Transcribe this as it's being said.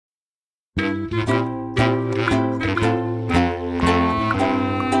Found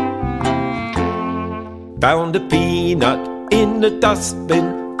a peanut in the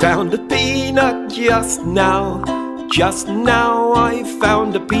dustbin, found a peanut just now. Just now I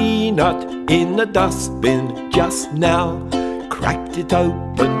found a peanut in the dustbin just now. Cracked it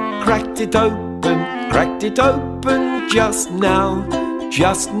open, cracked it open, cracked it open just now.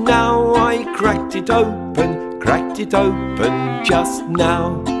 Just now I cracked it open, cracked it open just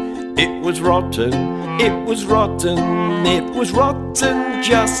now. It was rotten, it was rotten, it was rotten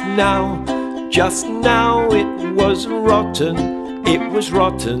just now. Just now it was rotten, it was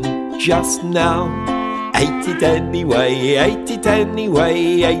rotten just now. Ate it anyway, ate it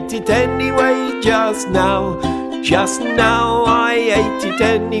anyway, ate it anyway just now. Just now I ate it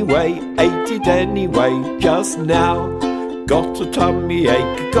anyway, ate it anyway just now. Got a tummy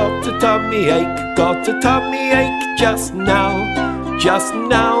ache, got a tummy ache, got a tummy ache just now. Just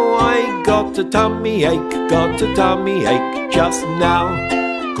now I got a tummy ache, got a tummy ache just now.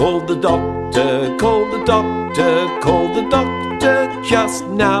 Call the doctor, call the doctor, call the doctor just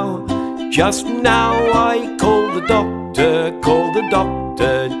now. Just now I call the doctor, call the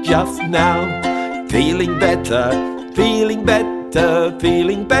doctor just now. Feeling better, feeling better,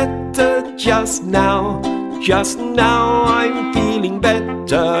 feeling better just now. Just now I'm feeling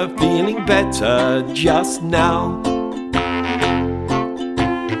better just now.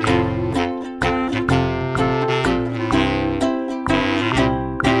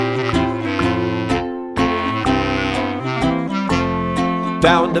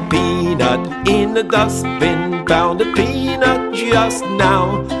 Found a peanut in the dustbin, found a peanut just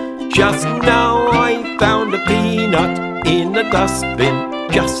now. Just now I found a peanut in the dustbin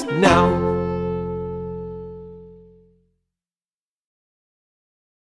just now.